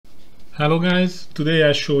Hello guys, today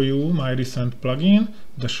I show you my recent plugin,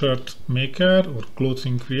 the shirtMaker or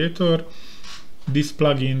clothing creator. This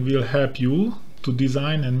plugin will help you to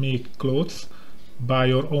design and make clothes by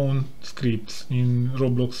your own scripts in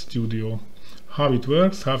Roblox Studio. How it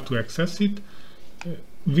works, how to access it,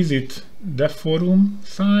 visit devforum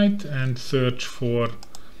site and search for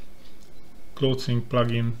clothing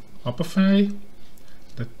plugin Apafey,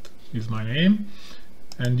 that is my name,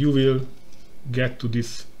 and you will get to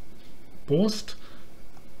this post,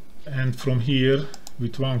 and from here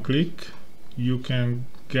with one click you can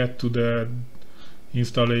get to the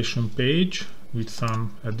installation page with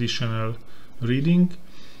some additional reading,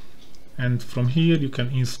 and from here you can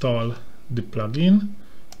install the plugin.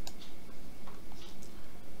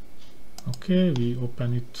 Okay, we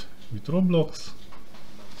open it with Roblox.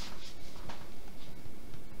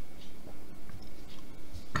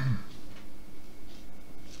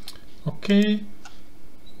 Okay,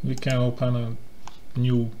 we can open a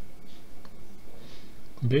new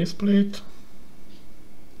base plate.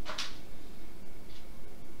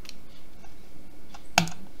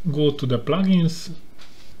 Go to the plugins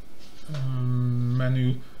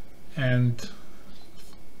menu and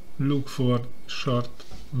look for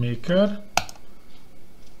shirtMaker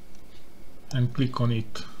and click on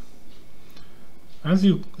it. As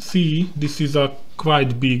you see, this is a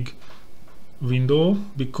quite big window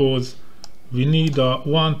because we need a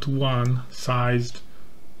one-to-one sized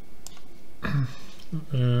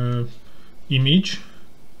image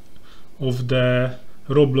of the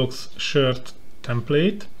Roblox shirt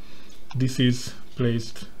template. This is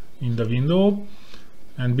placed in the window,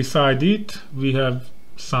 and beside it we have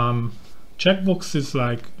some checkboxes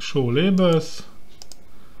like show labels.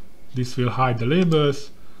 This will hide the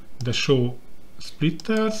labels, the show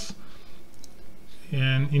splitters,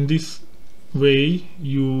 and in this way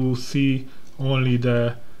you see only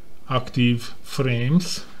the active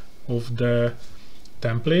frames of the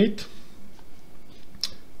template,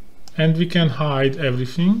 and we can hide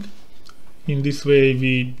everything. In this way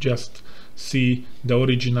we just see the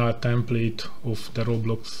original template of the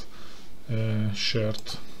Roblox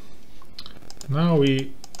shirt. Now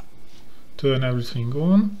we turn everything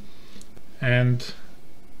on, and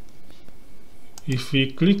if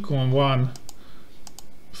we click on one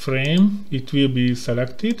frame, it will be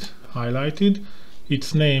selected, highlighted,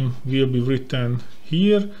 its name will be written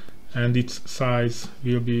here, and its size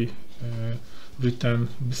will be written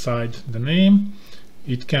beside the name.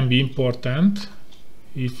 It can be important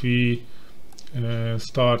if we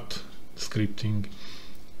start scripting.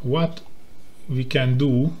 What we can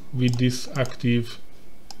do with this active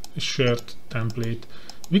shirt template,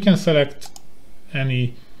 we can select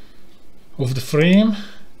any of the frame,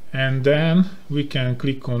 and then we can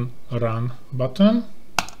click on run button.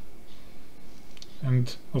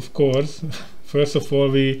 And of course, first of all,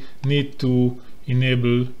 we need to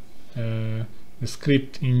enable the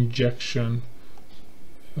script injection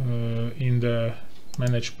in the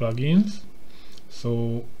manage plugins.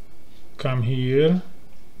 So come here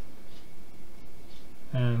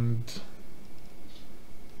and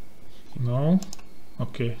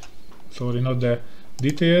okay, sorry, not the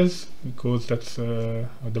details because that's the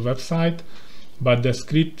website, but the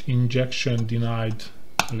script injection denied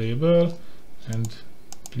label, and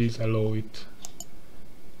please allow it.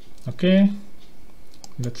 Okay,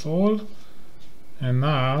 that's all. And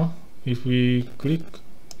now if we click,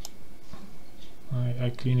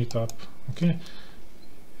 I clean it up. Okay,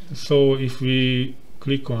 so if we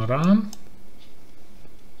click on run,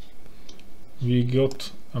 we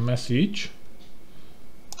got a message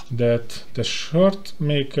that the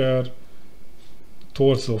shirtMaker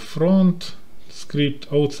torso front script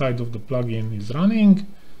outside of the plugin is running.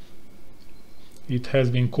 It has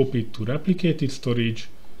been copied to ReplicatedStorage.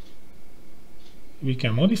 We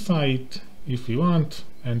can modify it if we want,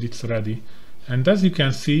 and it's ready. And as you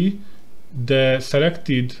can see, the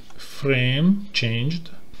selected frame changed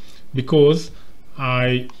because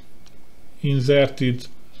I inserted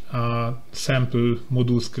a sample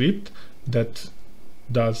ModuleScript that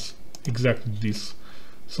does exactly this.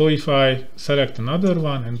 So if I select another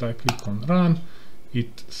one and I click on run,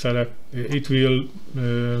 it will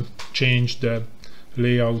change the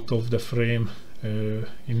layout of the frame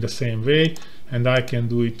in the same way, and I can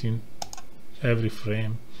do it in every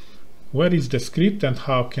frame. Where is the script and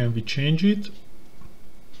how can we change it?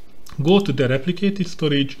 Go to the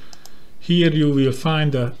ReplicatedStorage. Here you will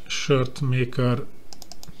find the shirtMaker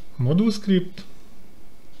ModuleScript.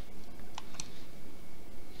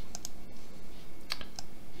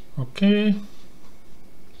 Okay,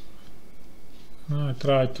 I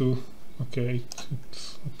try to, okay,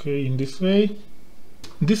 it's okay in this way.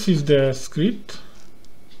 this is the script,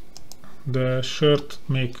 the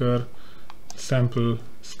shirtMaker sample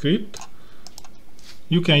script.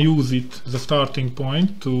 You can use it as a starting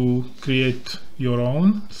point to create your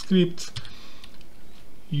own scripts.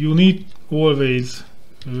 You need always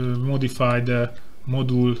modify the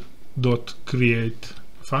module.create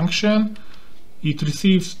function. It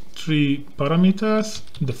receives 3 parameters.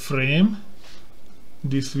 The frame,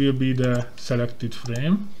 this will be the selected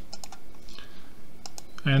frame,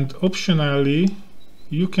 and optionally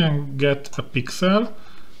you can get a pixel.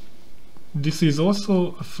 This is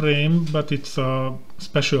also a frame, but it's a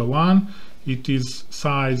special one. It is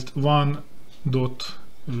sized 1 dot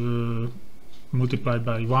multiplied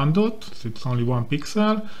by 1 dot, so it's only 1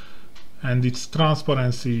 pixel, and its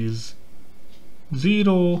transparency is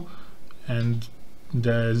 0, and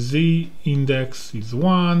the z index is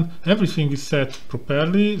 1. Everything is set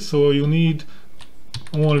properly, so you need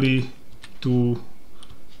only to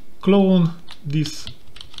clone this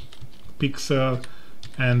pixel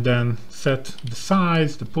and then set the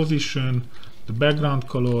size, the position, the background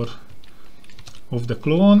color of the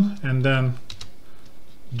clone, and then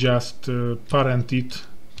just parent it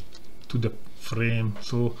to the frame.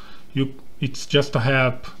 So it's just a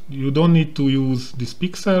help. You don't need to use this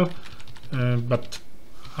pixel, but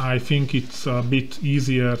I think it's a bit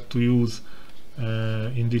easier to use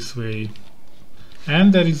in this way.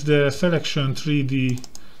 And there is the selection 3D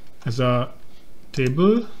as a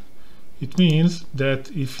table. It means that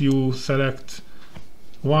if you select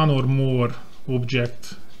one or more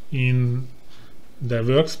object in the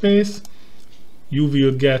workspace, you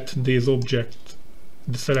will get these objects,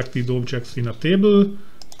 the selected objects, in a table,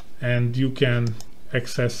 and you can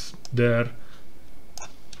access their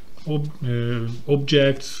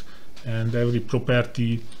objects and every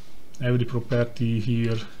property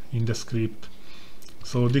here in the script.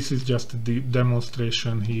 So this is just the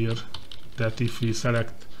demonstration here, that if we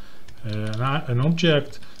select an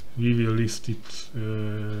object, we will list it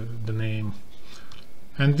the name.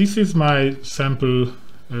 And this is my sample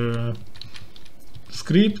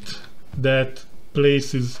script that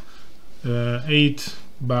places 8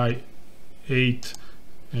 by 8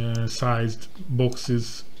 sized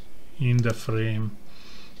boxes in the frame.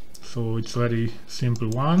 So it's very simple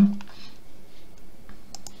one.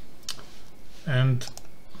 And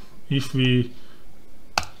if we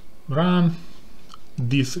run,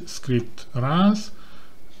 this script runs.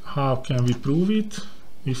 How can we prove it?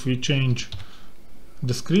 If we change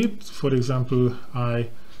the script, for example, I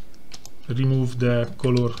remove the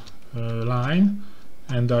color line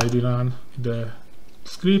and I rerun the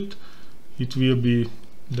script, it will be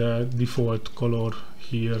the default color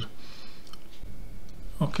here.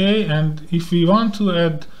 Okay, and if we want to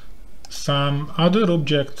add some other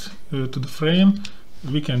object to the frame,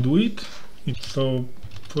 we can do it. So,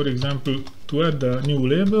 for example, to add a new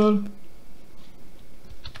label,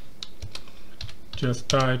 just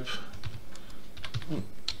type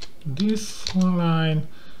this one line,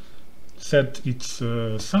 set its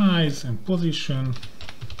size and position,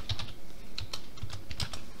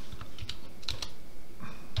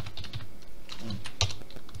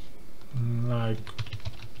 like,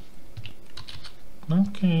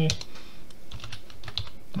 okay,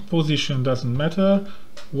 position doesn't matter.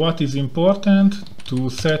 What is important, to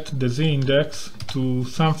set the z-index to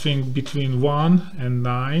something between 1 and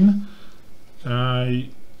 9.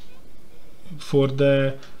 For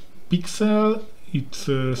the pixel, it's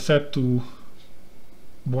set to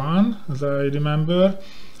 1, as I remember,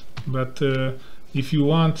 but if you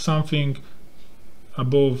want something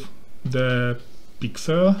above the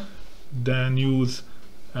pixel, then use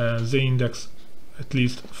z-index at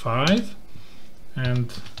least 5,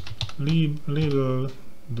 and label.parent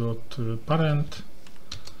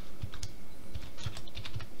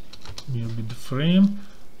will be the frame.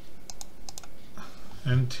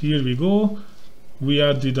 And here we go, we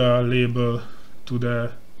added a label to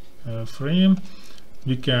the frame.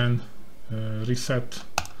 We can reset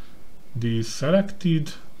the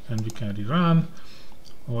selected and we can rerun,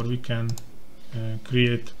 or we can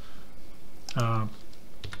create a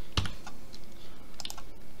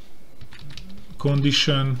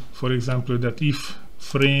condition, for example, that if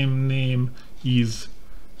frame name is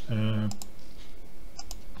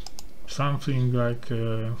something like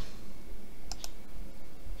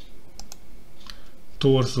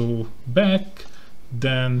torso back,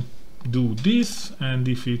 then do this, and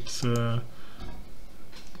if it's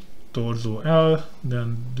torso L,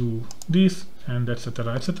 then do this, and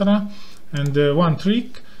etc, etc. And one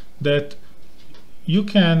trick, that you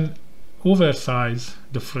can oversize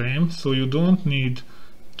the frame, so you don't need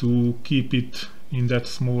to keep it in that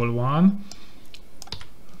small one.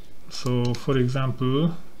 So for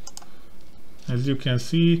example, as you can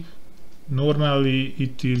see, normally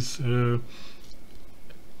it is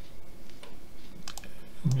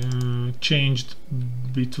changed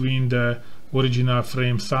between the original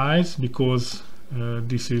frame size, because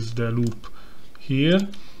this is the loop here.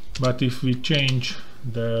 But if we change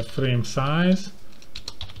the frame size,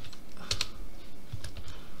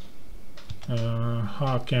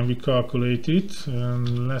 how can we calculate it?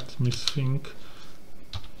 Let me think.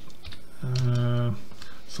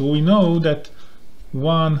 So we know that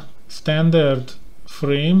one standard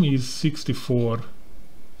frame is 64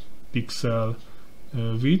 pixel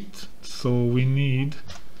width, so we need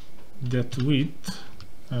that width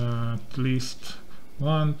at least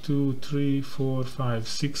 1, 2, 3, 4, 5,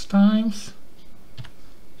 6 times,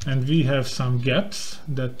 and we have some gaps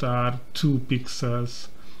that are 2 pixels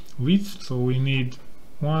width, so we need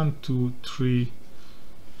 1, 2, 3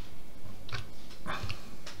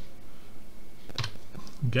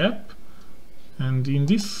 gap, and in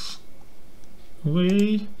this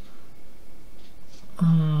way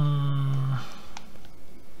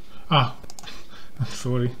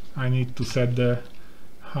sorry, I need to set the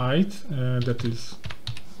height, that is.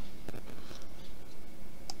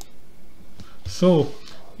 So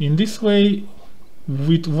in this way,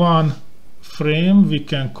 with one frame we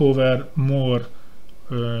can cover more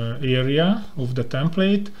area of the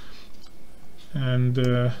template, and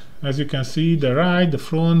as you can see, the right, the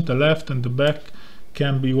front, the left and the back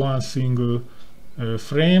can be one single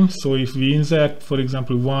frame. So if we insert, for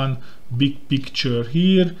example, one big picture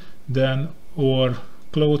here, then our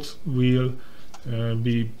clothes will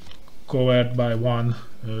be covered by one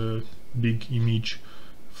big image,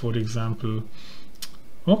 for example.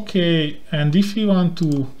 Okay, and if we want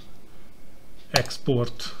to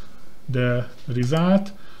export the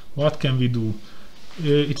result, what can we do?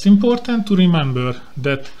 It's important to remember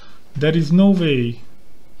that there is no way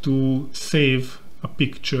to save a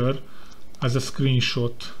picture as a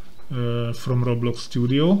screenshot from Roblox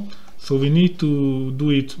Studio, so we need to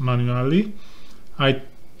do it manually. I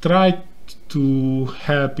tried to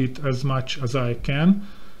help it as much as I can.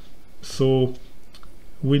 So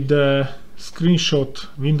with the screenshot,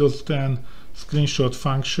 Windows 10 screenshot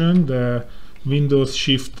function, the Windows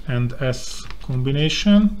Shift and S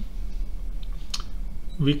combination,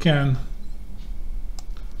 we can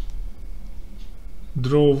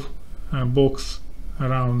draw a box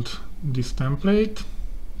around this template.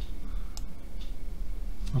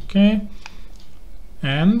 Okay,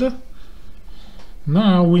 and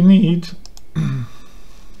now we need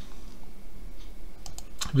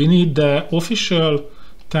the official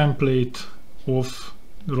template of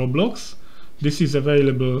Roblox. This is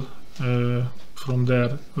available from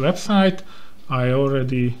their website. I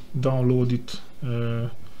already downloaded it,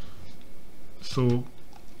 so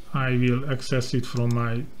I will access it from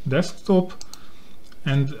my desktop,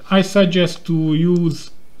 and I suggest to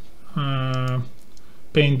use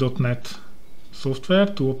Paint.net software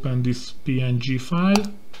to open this PNG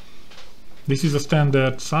file. This is a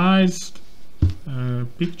standard sized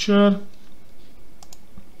picture,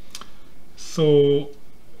 so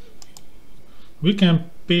we can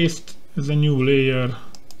paste as a new layer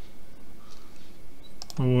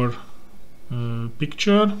or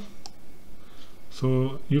picture.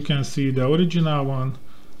 So you can see the original one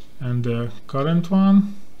and the current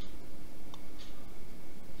one.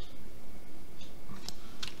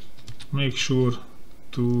 Make sure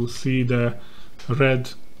to see the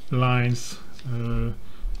red lines in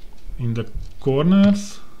the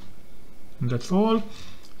corners, and that's all.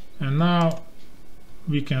 And now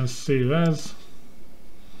we can save as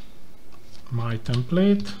my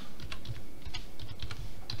template,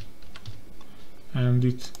 and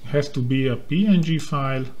it has to be a PNG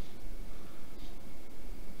file.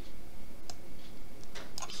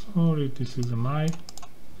 Sorry, this is my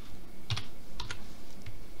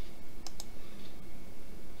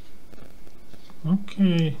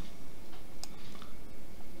okay.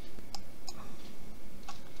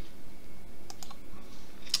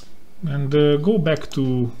 And go back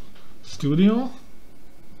to Studio.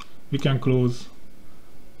 We can close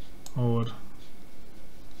our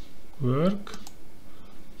work,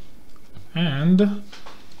 and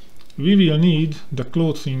we will need the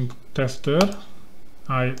clothing tester.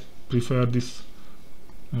 I prefer this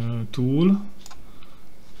tool.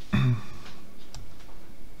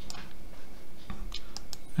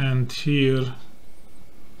 And here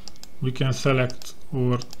we can select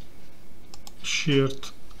our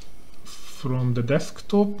shirt from the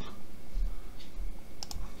desktop,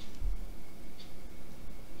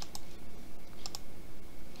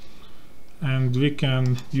 and we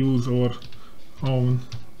can use our own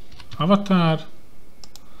avatar,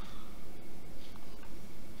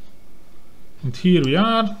 and here we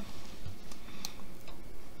are.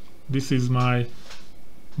 This is my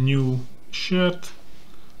new shirt.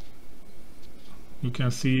 You can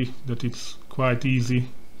see that it's quite easy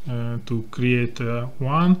to create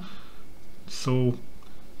one. So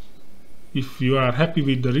if you are happy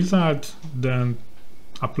with the result, then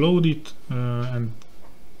upload it and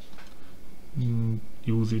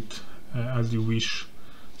use it as you wish.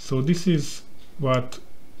 So this is what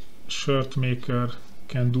shirtMaker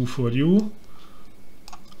can do for you.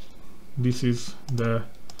 This is the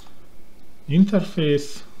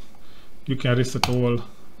interface. You can reset all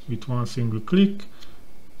with one single click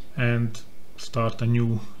and start a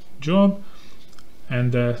new job.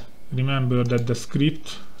 And remember that the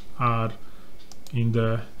scripts are in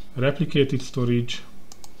the replicated storage,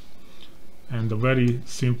 and a very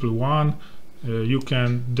simple one. You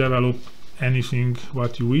can develop anything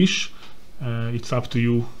what you wish. It's up to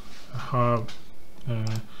you how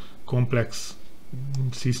complex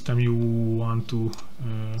system you want to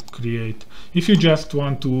create. If you just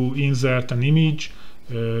want to insert an image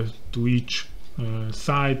to each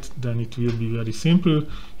site, then it will be very simple.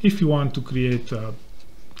 If you want to create a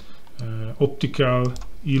optical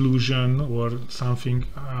illusion or something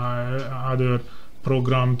other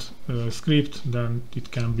programmed script, then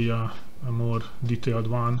it can be a more detailed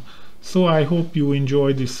one. So I hope you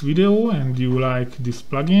enjoyed this video and you like this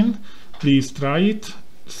plugin. Please try it.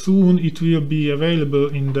 Soon it will be available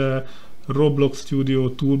in the Roblox Studio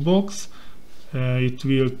toolbox. It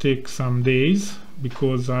will take some days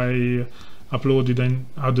because I uploaded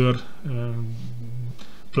another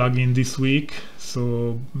plugin this week,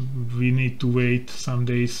 so we need to wait some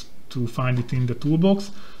days to find it in the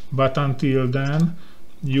toolbox. But until then,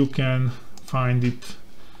 you can find it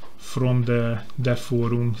from the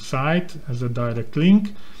devforum site as a direct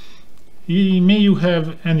link. May you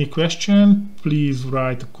have any question, please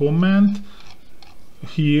write a comment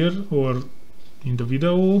here or in the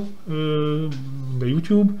video, the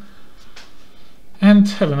YouTube. And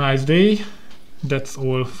have a nice day. That's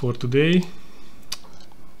all for today,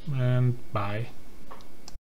 and bye.